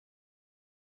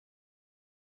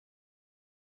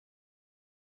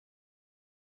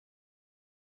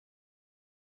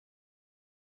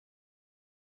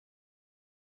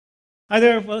Hi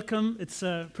there, welcome. It's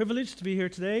a privilege to be here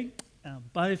today.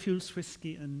 Biofuels,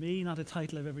 Whiskey and Me, not a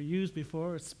title I've ever used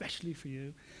before, especially for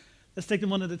you. Let's take them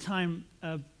one at a time.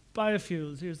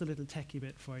 Biofuels, here's a little techie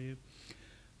bit for you.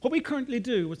 What we currently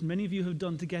do, what many of you have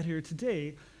done to get here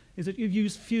today, is that you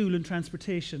use fuel in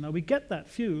transportation. Now we get that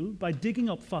fuel by digging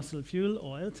up fossil fuel,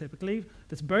 oil typically,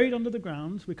 that's buried under the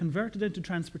ground, we convert it into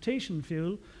transportation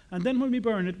fuel, and then when we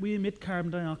burn it, we emit carbon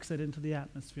dioxide into the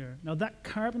atmosphere. Now that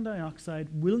carbon dioxide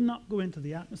will not go into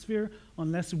the atmosphere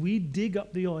unless we dig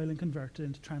up the oil and convert it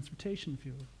into transportation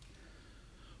fuel.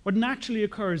 What naturally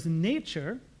occurs in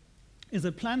nature is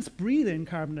that plants breathe in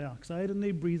carbon dioxide and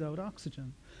they breathe out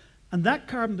oxygen. And that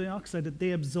carbon dioxide that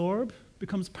they absorb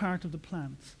becomes part of the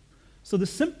plant. So the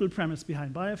simple premise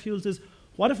behind biofuels is,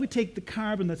 what if we take the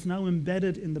carbon that's now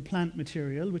embedded in the plant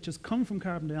material, which has come from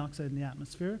carbon dioxide in the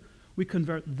atmosphere, we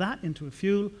convert that into a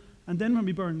fuel, and then when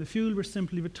we burn the fuel, we're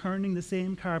simply returning the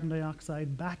same carbon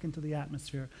dioxide back into the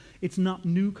atmosphere. It's not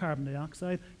new carbon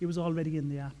dioxide, it was already in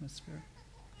the atmosphere.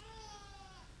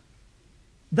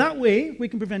 That way, we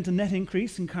can prevent a net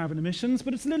increase in carbon emissions,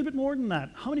 but it's a little bit more than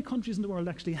that. How many countries in the world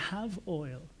actually have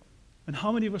oil? And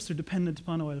how many of us are dependent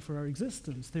upon oil for our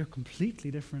existence? They're completely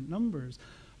different numbers.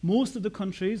 Most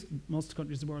countries in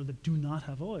the world that do not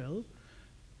have oil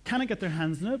cannot get their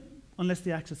hands on it unless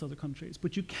they access other countries.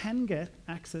 But you can get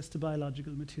access to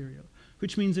biological material,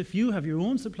 which means if you have your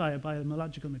own supply of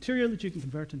biological material that you can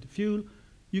convert into fuel,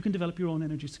 you can develop your own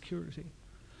energy security.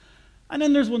 And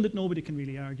then there's one that nobody can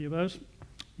really argue about.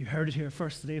 You heard it here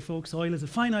first today, folks. Oil is a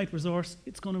finite resource.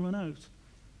 It's going to run out.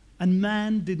 And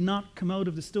man did not come out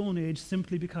of the Stone Age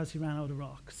simply because he ran out of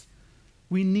rocks.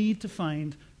 We need to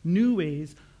find new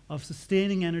ways of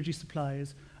sustaining energy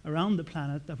supplies around the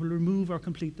planet that will remove our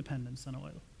complete dependence on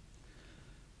oil.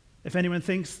 If anyone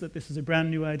thinks that this is a brand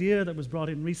new idea that was brought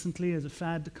in recently as a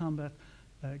fad to combat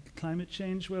climate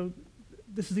change, well,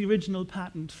 this is the original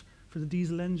patent for the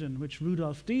diesel engine, which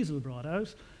Rudolf Diesel brought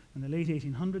out in the late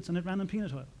 1800s, and it ran on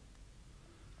peanut oil.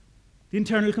 The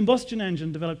internal combustion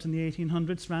engine developed in the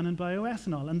 1800s ran on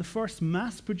bioethanol, and the first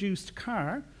mass-produced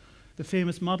car, the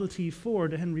famous Model T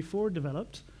Ford that Henry Ford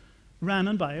developed, ran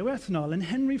on bioethanol, and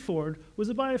Henry Ford was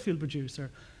a biofuel producer.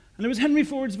 And it was Henry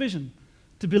Ford's vision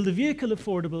to build a vehicle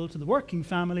affordable to the working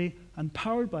family and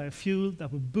powered by a fuel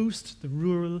that would boost the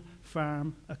rural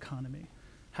farm economy.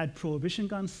 Had prohibition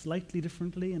gone slightly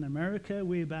differently in America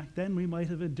way back then, we might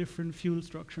have a different fuel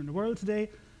structure in the world today,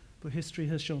 but history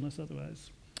has shown us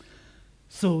otherwise.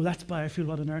 So that's biofuel.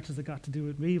 What on earth has it got to do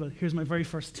with me? Well, here's my very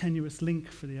first tenuous link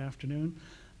for the afternoon.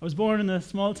 I was born in a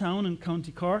small town in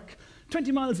County Cork,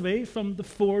 20 miles away from the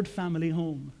Ford family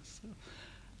home. So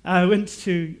I went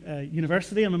to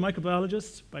university. I'm a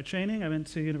microbiologist by training. I went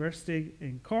to university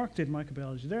in Cork, did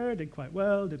microbiology there, did quite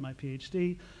well, did my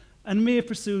PhD, and may have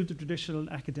pursued the traditional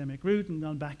academic route and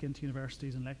gone back into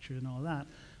universities and lectured and all that.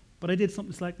 But I did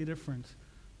something slightly different.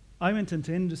 I went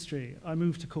into industry. I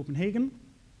moved to Copenhagen,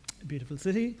 a beautiful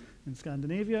city in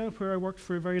Scandinavia, where I worked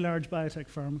for a very large biotech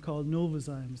firm called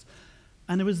Novozymes.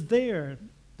 And it was there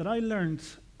that I learned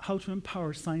how to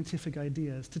empower scientific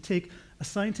ideas, to take a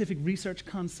scientific research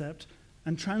concept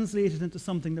and translate it into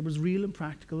something that was real and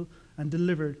practical and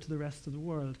delivered to the rest of the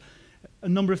world. A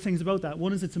number of things about that.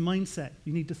 One is it's a mindset.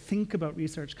 You need to think about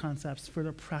research concepts for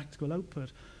their practical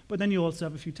output. But then you also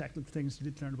have a few technical things you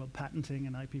need to learn about patenting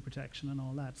and IP protection and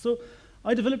all that. So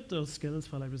I developed those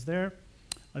skills while I was there.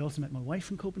 I also met my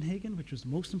wife in Copenhagen, which was the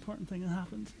most important thing that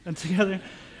happened. And together,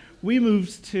 we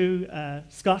moved to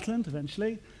Scotland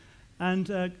eventually. And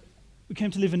we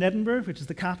came to live in Edinburgh, which is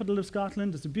the capital of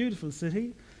Scotland. It's a beautiful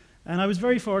city. And I was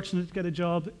very fortunate to get a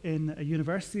job in a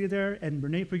university there,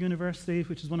 Edinburgh Napier University,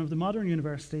 which is one of the modern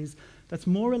universities that's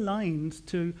more aligned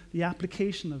to the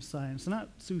application of science. And that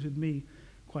suited me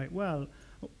quite well.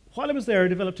 While I was there, I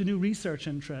developed a new research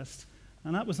interest.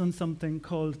 And that was on something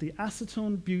called the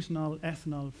acetone butanol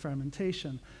ethanol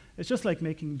fermentation. It's just like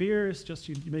making beer, it's just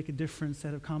you make a different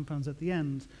set of compounds at the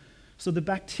end. So the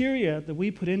bacteria that we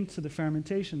put into the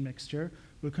fermentation mixture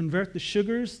will convert the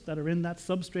sugars that are in that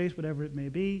substrate, whatever it may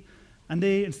be, and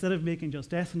they, instead of making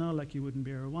just ethanol like you would in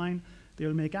beer or wine, they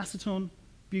will make acetone,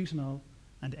 butanol,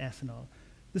 and ethanol.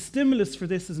 The stimulus for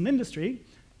this as an industry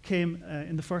came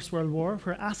in the First World War,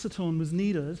 where acetone was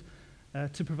needed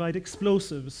to provide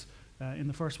explosives in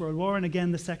the First World War, and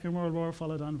again the Second World War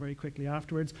followed on very quickly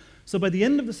afterwards. So by the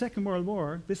end of the Second World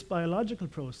War, this biological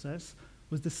process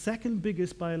was the second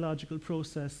biggest biological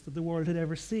process that the world had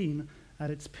ever seen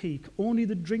at its peak. Only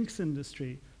the drinks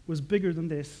industry was bigger than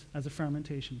this as a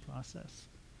fermentation process.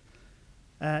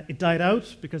 It died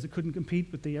out because it couldn't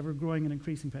compete with the ever-growing and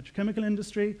increasing petrochemical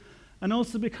industry, and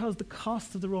also because the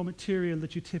cost of the raw material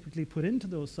that you typically put into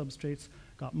those substrates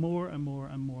got more and more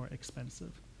and more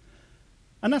expensive.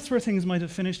 And that's where things might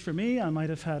have finished for me. I might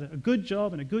have had a good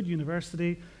job in a good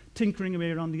university, tinkering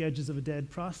away around the edges of a dead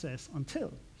process,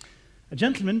 until a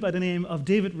gentleman by the name of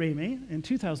David Ramey in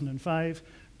 2005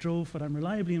 drove what I'm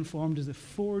reliably informed is a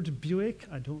Ford Buick.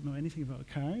 I don't know anything about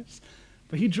cars,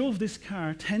 but he drove this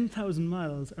car 10,000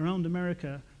 miles around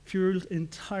America, fueled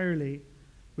entirely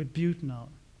with butanol.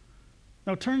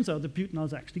 Now, it turns out that butanol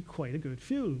is actually quite a good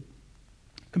fuel.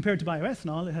 Compared to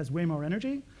bioethanol, it has way more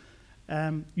energy.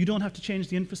 You don't have to change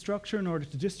the infrastructure in order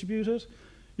to distribute it.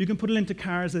 You can put it into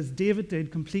cars, as David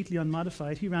did, completely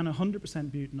unmodified. He ran 100%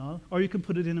 butanol, or you can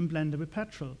put it in and blend it with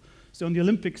petrol. So in the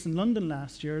Olympics in London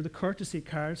last year, the courtesy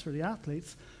cars for the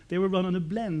athletes, they were run on a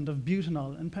blend of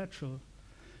butanol and petrol.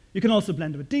 You can also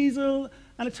blend it with diesel,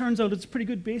 and it turns out it's a pretty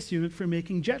good base unit for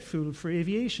making jet fuel for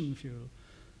aviation fuel.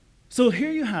 So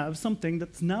here you have something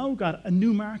that's now got a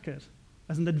new market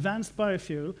as an advanced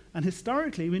biofuel, and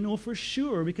historically we know for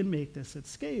sure we can make this at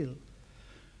scale.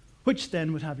 Which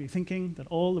then would have you thinking that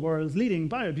all the world's leading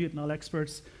biobutanol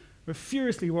experts were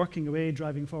furiously working away,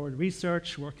 driving forward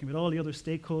research, working with all the other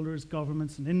stakeholders,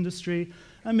 governments and industry,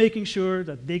 and making sure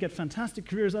that they get fantastic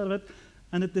careers out of it,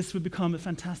 and that this would become a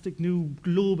fantastic new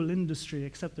global industry,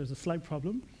 except there's a slight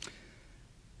problem.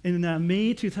 In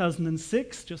May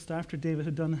 2006, just after David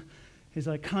had done his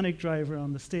iconic drive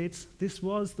around the States, this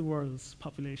was the world's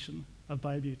population of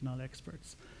biobutanol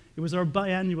experts. It was our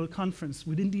biannual conference.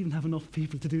 We didn't even have enough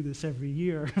people to do this every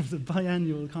year. It was a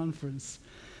biannual conference.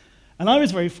 And I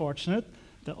was very fortunate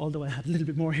that although I had a little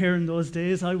bit more hair in those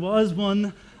days, I was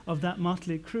one of that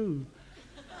motley crew.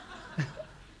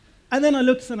 And then I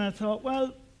looked and I thought,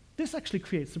 well, this actually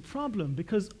creates a problem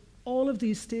because all of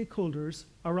these stakeholders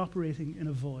are operating in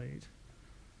a void.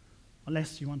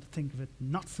 Unless you want to think of it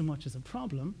not so much as a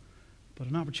problem, but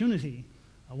an opportunity,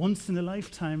 a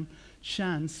once-in-a-lifetime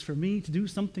chance for me to do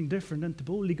something different and to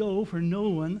boldly go where no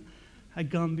one had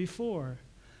gone before.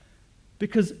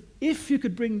 Because if you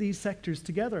could bring these sectors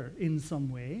together in some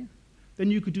way,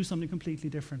 then you could do something completely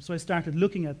different. So I started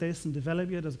looking at this and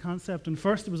developing it as a concept, and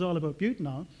first it was all about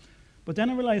butanol, but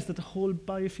then I realized that the whole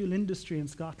biofuel industry in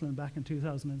Scotland back in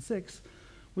 2006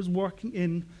 was working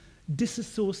in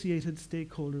disassociated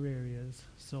stakeholder areas.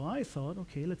 So I thought,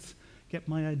 okay, let's get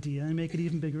my idea and make it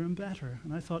even bigger and better.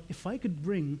 And I thought, if I could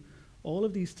bring all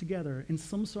of these together in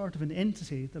some sort of an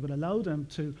entity that would allow them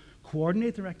to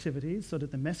coordinate their activities so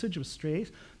that the message was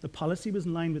straight, the policy was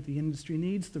in line with the industry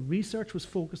needs, the research was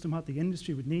focused on what the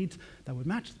industry would need that would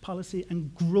match the policy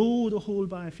and grow the whole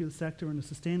biofuel sector in a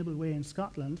sustainable way in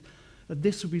Scotland, that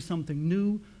this would be something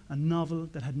new and novel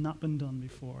that had not been done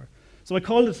before. So I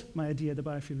called it, my idea, the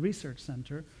Biofuel Research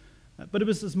Centre, but it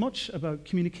was as much about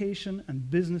communication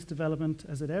and business development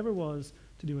as it ever was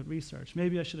to do with research.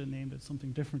 Maybe I should have named it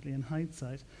something differently in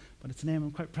hindsight, but it's a name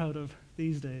I'm quite proud of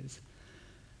these days.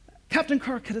 Captain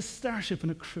Kirk had a starship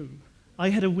and a crew. I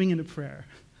had a wing and a prayer.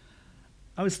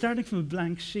 I was starting from a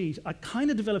blank sheet. I kind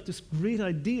of developed this great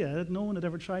idea that no one had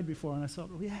ever tried before, and I thought,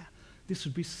 oh yeah, this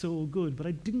would be so good, but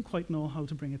I didn't quite know how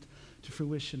to bring it to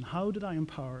fruition. How did I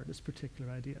empower this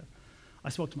particular idea? I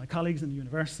spoke to my colleagues in the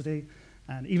university,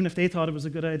 and even if they thought it was a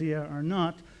good idea or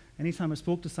not, anytime I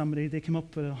spoke to somebody, they came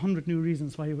up with 100 new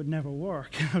reasons why it would never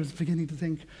work. I was beginning to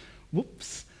think,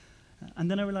 whoops.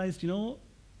 And then I realized, you know,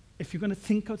 if you're going to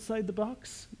think outside the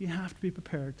box, you have to be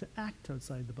prepared to act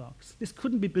outside the box. This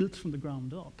couldn't be built from the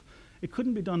ground up. It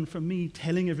couldn't be done from me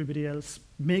telling everybody else,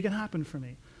 make it happen for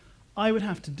me. I would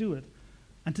have to do it.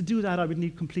 And to do that, I would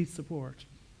need complete support.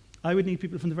 I would need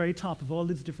people from the very top of all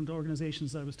these different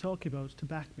organizations that I was talking about to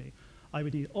back me. I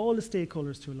would need all the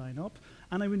stakeholders to line up,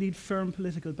 and I would need firm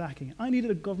political backing. I needed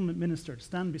a government minister to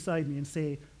stand beside me and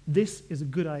say, this is a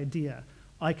good idea.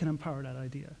 I can empower that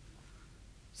idea.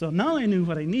 So now I knew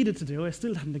what I needed to do. I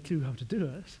still hadn't a clue how to do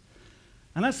it.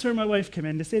 And that's where my wife came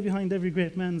in. They say behind every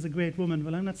great man is a great woman.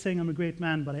 Well, I'm not saying I'm a great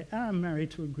man, but I am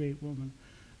married to a great woman.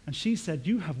 And she said,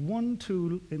 you have one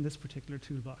tool in this particular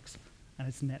toolbox, and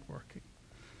it's networking.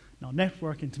 Now,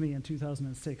 networking to me in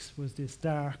 2006 was this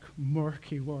dark,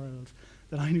 murky world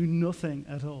that I knew nothing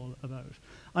at all about.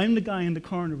 I'm the guy in the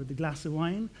corner with the glass of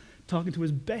wine, talking to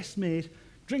his best mate,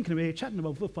 drinking away, chatting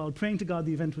about football, praying to God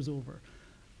the event was over.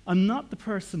 I'm not the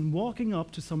person walking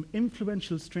up to some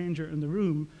influential stranger in the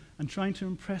room and trying to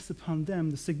impress upon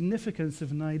them the significance of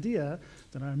an idea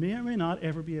that I may or may not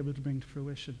ever be able to bring to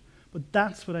fruition. But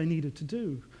that's what I needed to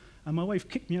do. And my wife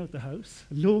kicked me out the house,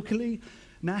 locally,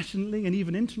 nationally, and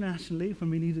even internationally, when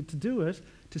we needed to do it,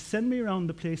 to send me around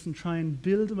the place and try and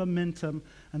build a momentum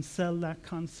and sell that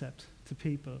concept to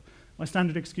people. My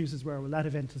standard excuses were, well, that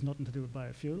event has nothing to do with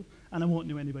biofuel, and I won't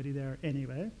know anybody there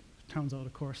anyway. It turns out,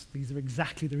 of course, these are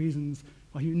exactly the reasons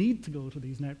why you need to go to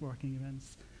these networking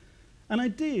events. And I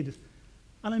did.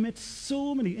 And I met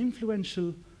so many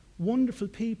influential, wonderful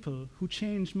people who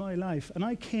changed my life. And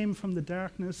I came from the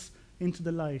darkness into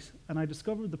the light, and I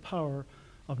discovered the power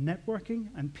of networking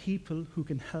and people who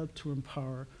can help to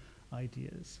empower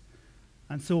ideas.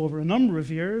 And so over a number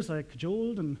of years, I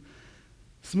cajoled and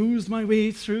smoothed my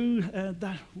way through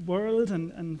that world,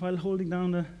 and while holding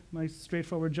down my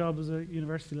straightforward job as a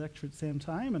university lecturer at the same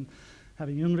time, and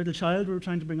having a young little child we were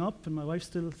trying to bring up, and my wife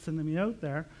still sending me out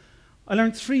there, I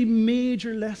learned 3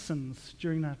 major lessons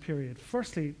during that period.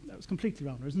 Firstly, that was completely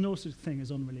wrong. There's no such thing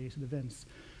as unrelated events.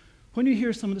 When you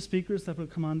hear some of the speakers that will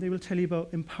come on, they will tell you about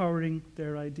empowering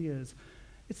their ideas.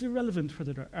 It's irrelevant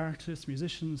whether they're artists,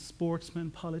 musicians,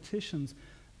 sportsmen, politicians.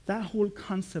 That whole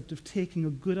concept of taking a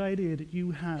good idea that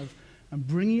you have and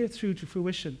bringing it through to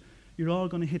fruition, you're all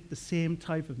going to hit the same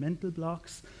type of mental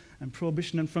blocks and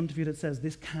prohibition in front of you that says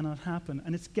this cannot happen.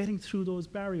 And it's getting through those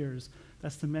barriers.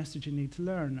 That's the message you need to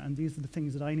learn. And these are the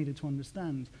things that I needed to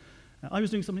understand. I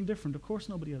was doing something different. Of course,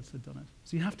 nobody else had done it.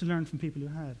 So you have to learn from people who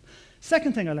had.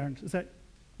 Second thing I learned is that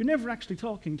you're never actually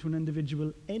talking to an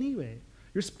individual anyway.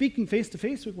 You're speaking face to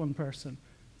face with one person,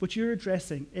 but you're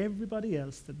addressing everybody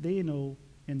else that they know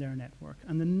in their network.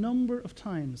 And the number of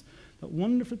times that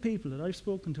wonderful people that I've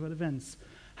spoken to at events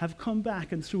have come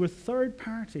back and through a third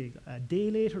party, a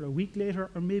day later, a week later,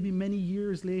 or maybe many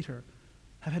years later,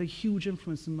 have had a huge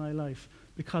influence in my life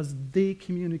because they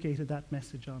communicated that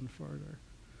message on further.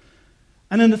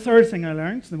 And then the third thing I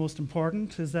learned, the most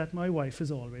important, is that my wife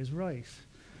is always right.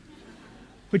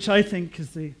 Which I think is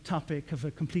the topic of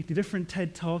a completely different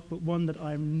TED Talk, but one that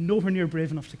I'm nowhere near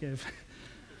brave enough to give.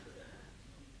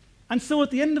 And so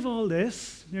at the end of all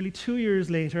this, nearly 2 years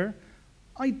later,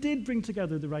 I did bring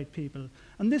together the right people.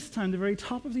 And this time, the very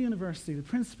top of the university, the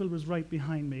principal was right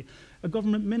behind me. A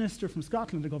government minister from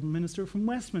Scotland, a government minister from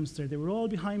Westminster. They were all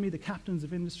behind me. The captains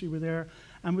of industry were there.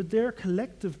 And with their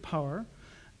collective power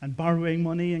and borrowing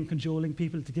money and cajoling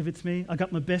people to give it to me, I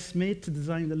got my best mate to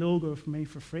design the logo for me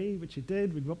for free, which he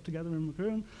did. We grew up together in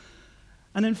Macroom.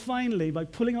 And then finally, by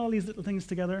pulling all these little things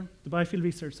together, the Biofuel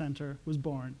Research Centre was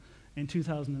born in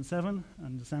 2007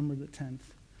 on December the 10th.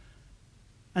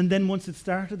 And then once it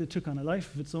started, it took on a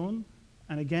life of its own.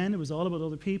 And again, it was all about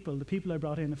other people. The people I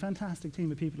brought in, a fantastic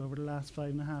team of people over the last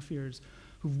 5.5 years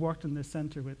who've worked in this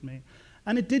centre with me.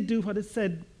 And it did do what it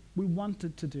said we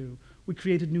wanted to do. We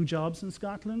created new jobs in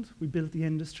Scotland. We built the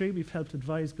industry. We've helped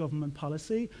advise government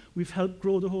policy. We've helped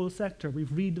grow the whole sector. We've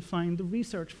redefined the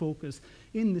research focus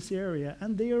in this area.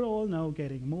 And they are all now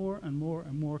getting more and more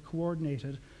and more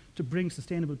coordinated to bring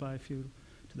sustainable biofuel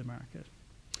to the market.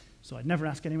 So I'd never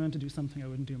ask anyone to do something I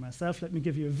wouldn't do myself. Let me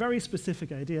give you a very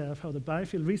specific idea of how the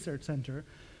Biofuel Research Centre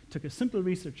took a simple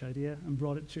research idea and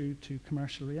brought it to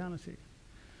commercial reality.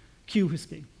 Q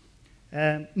whiskey.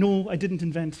 No, I didn't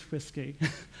invent whiskey.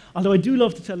 Although I do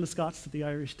love to tell the Scots that the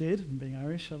Irish did, being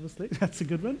Irish, obviously. That's a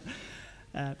good one.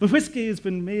 But whiskey has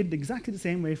been made exactly the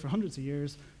same way for hundreds of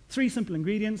years. 3 simple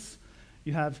ingredients.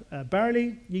 You have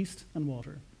barley, yeast, and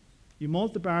water. You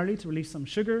malt the barley to release some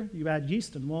sugar, you add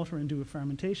yeast and water and do a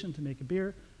fermentation to make a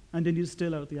beer, and then you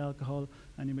distill out the alcohol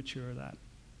and you mature that.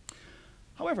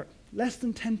 However, less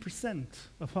than 10%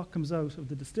 of what comes out of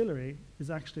the distillery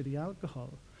is actually the alcohol,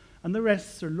 and the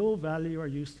rest are low value or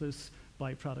useless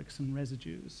byproducts and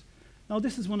residues. Now,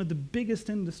 this is one of the biggest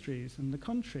industries in the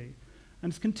country,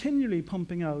 and it's continually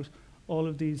pumping out all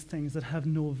of these things that have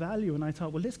no value, and I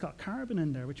thought, well, this got carbon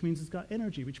in there, which means it's got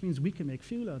energy, which means we can make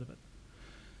fuel out of it.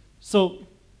 So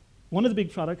one of the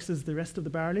big products is the rest of the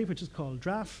barley, which is called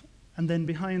draff, and then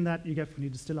behind that you get, when you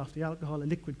distill off the alcohol, a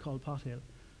liquid called pot ale.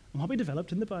 And what we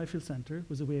developed in the Biofuel Centre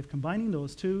was a way of combining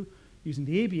those two, using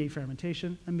the ABA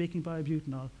fermentation and making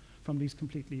biobutanol from these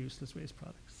completely useless waste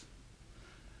products.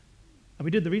 And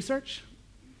we did the research,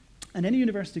 and any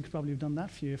university could probably have done that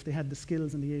for you if they had the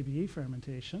skills in the ABA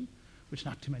fermentation, which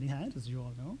not too many had, as you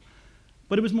all know.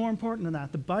 But it was more important than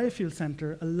that. The Biofuel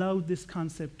Centre allowed this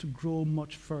concept to grow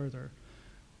much further.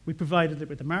 We provided it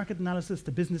with the market analysis,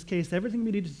 the business case, everything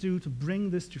we needed to do to bring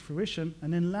this to fruition.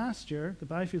 And then last year, the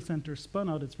Biofuel Centre spun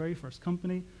out its very first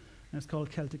company, and it's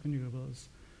called Celtic Renewables.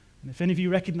 And if any of you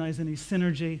recognize any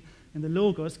synergy in the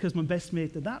logo, it's because my best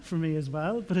mate did that for me as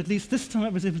well, but at least this time I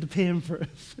was able to pay him for it.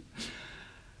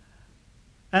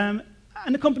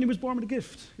 And the company was born with a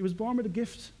gift. It was born with a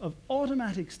gift of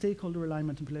automatic stakeholder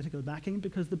alignment and political backing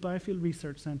because the Biofuel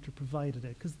Research Centre provided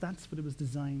it, because that's what it was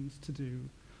designed to do.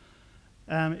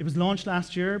 It was launched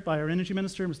last year by our Energy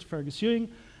Minister, Mr. Fergus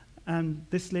Ewing, And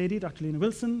this lady, Dr. Lena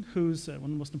Wilson, who's one of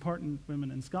the most important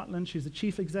women in Scotland, she's the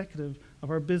chief executive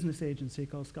of our business agency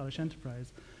called Scottish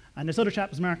Enterprise. And this other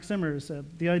chap is Mark Simmers.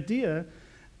 The idea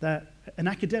that an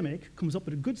academic comes up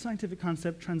with a good scientific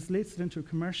concept, translates it into a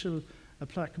commercial,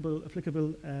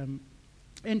 applicable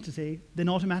entity, then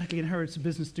automatically inherits a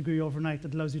business degree overnight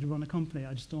that allows you to run a company.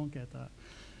 I just don't get that.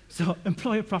 So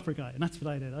employ a proper guy, and that's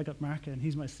what I did. I got Mark in,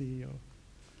 he's my CEO.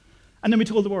 And then we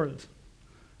told the world.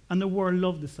 And the world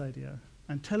loved this idea.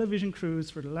 And television crews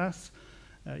for the last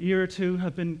year or two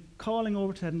have been calling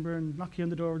over to Edinburgh and knocking on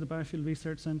the door of the Biofuel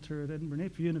Research Centre at Edinburgh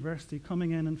Napier University,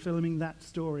 coming in and filming that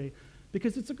story.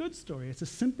 Because it's a good story. It's a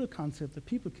simple concept that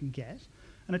people can get,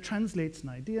 and it translates an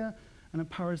idea and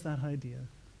empowers that idea.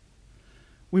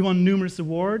 We won numerous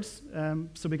awards,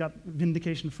 so we got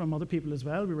vindication from other people as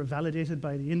well. We were validated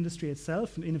by the industry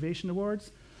itself and innovation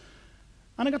awards.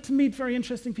 And I got to meet very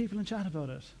interesting people and chat about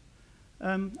it.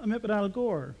 I met with Al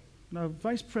Gore. Now,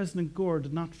 Vice President Gore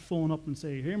did not phone up and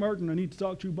say, "Hey, Martin, I need to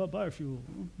talk to you about biofuel."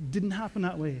 It didn't happen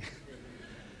that way.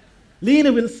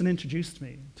 Lena Wilson introduced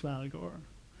me to Al Gore.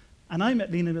 And I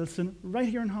met Lena Wilson right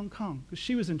here in Hong Kong, because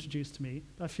she was introduced to me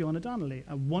by Fiona Donnelly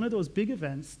at one of those big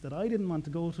events that I didn't want to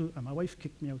go to, and my wife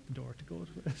kicked me out the door to go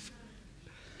to it.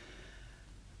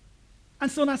 And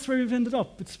so that's where we've ended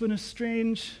up. It's been a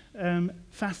strange,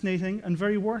 fascinating, and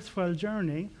very worthwhile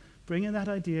journey, bringing that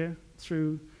idea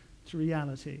through to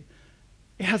reality.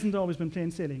 It hasn't always been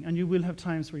plain sailing, and you will have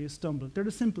times where you stumble. They're the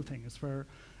simple things, where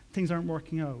things aren't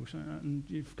working out, and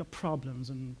you've got problems,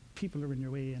 and people are in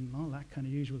your way, and all that kind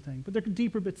of usual thing. But there are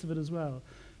deeper bits of it as well.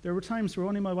 There were times where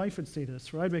only my wife would see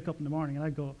this, where I'd wake up in the morning and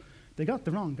I'd go, "They got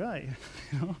the wrong guy."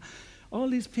 You know? All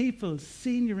these people,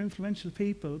 senior, influential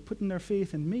people, putting their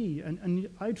faith in me, and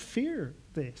I'd fear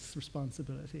this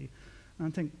responsibility. And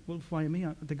I'd think, well, why me?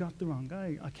 They got the wrong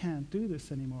guy. I can't do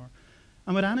this anymore.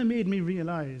 And what Anna made me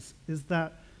realize is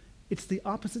that it's the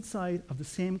opposite side of the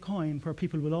same coin, where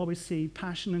people will always see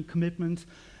passion and commitment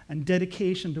and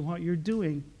dedication to what you're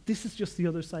doing. This is just the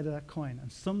other side of that coin.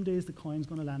 And some days the coin's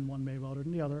going to land one way rather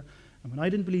than the other. And when I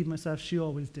didn't believe myself, she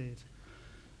always did.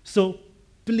 So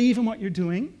believe in what you're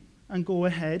doing and go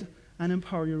ahead and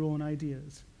empower your own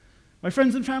ideas. My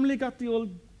friends and family got the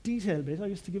old detail bit. I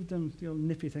used to give them the old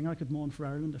nippy thing. I could moan for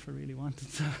Ireland if I really wanted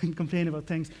to and complain about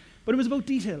things. But it was about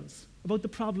details, about the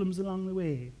problems along the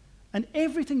way. And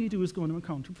everything you do is going to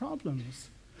encounter problems.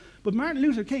 But Martin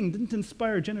Luther King didn't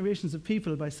inspire generations of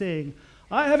people by saying,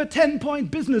 "I have a 10-point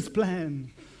business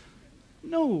plan."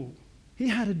 No, he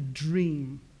had a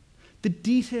dream. The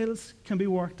details can be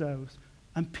worked out,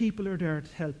 and people are there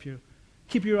to help you.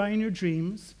 Keep your eye on your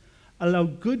dreams. Allow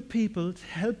good people to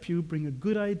help you bring a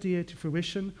good idea to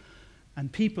fruition,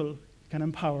 and people can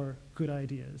empower good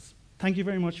ideas. Thank you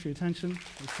very much for your attention.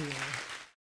 We'll see you all.